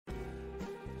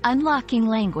Unlocking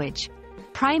language.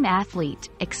 Prime athlete,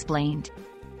 explained.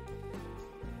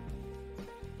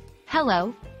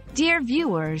 Hello, dear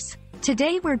viewers.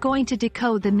 Today we're going to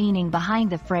decode the meaning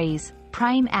behind the phrase,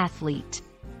 prime athlete.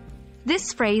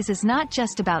 This phrase is not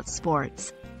just about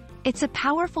sports. It's a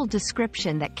powerful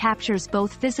description that captures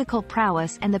both physical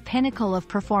prowess and the pinnacle of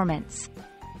performance.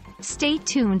 Stay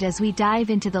tuned as we dive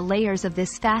into the layers of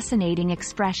this fascinating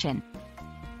expression.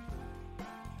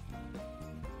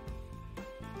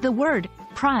 The word,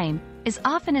 prime, is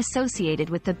often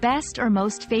associated with the best or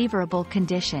most favorable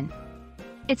condition.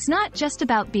 It's not just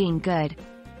about being good,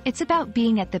 it's about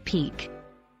being at the peak.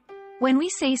 When we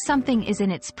say something is in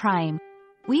its prime,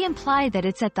 we imply that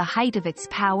it's at the height of its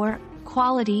power,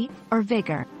 quality, or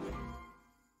vigor.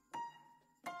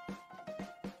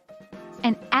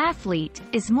 An athlete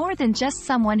is more than just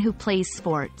someone who plays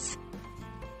sports.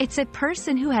 It's a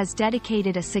person who has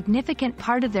dedicated a significant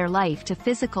part of their life to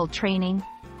physical training,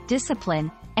 discipline,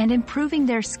 and improving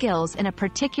their skills in a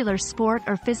particular sport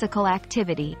or physical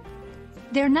activity.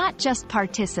 They're not just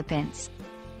participants.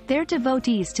 They're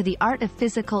devotees to the art of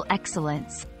physical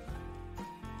excellence.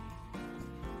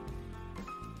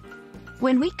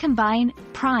 When we combine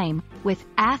prime with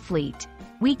athlete,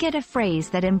 we get a phrase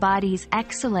that embodies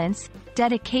excellence,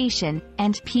 dedication,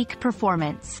 and peak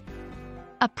performance.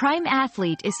 A prime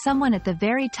athlete is someone at the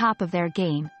very top of their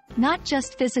game, not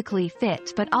just physically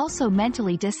fit but also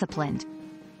mentally disciplined.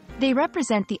 They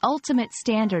represent the ultimate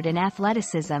standard in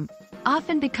athleticism,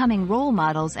 often becoming role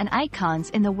models and icons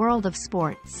in the world of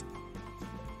sports.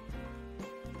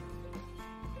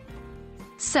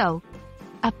 So,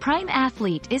 a prime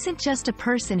athlete isn't just a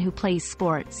person who plays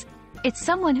sports. It's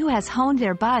someone who has honed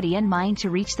their body and mind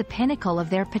to reach the pinnacle of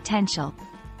their potential.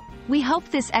 We hope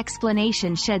this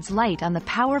explanation sheds light on the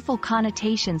powerful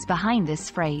connotations behind this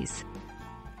phrase.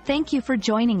 Thank you for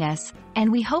joining us,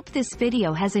 and we hope this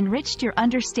video has enriched your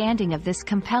understanding of this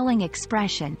compelling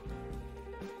expression.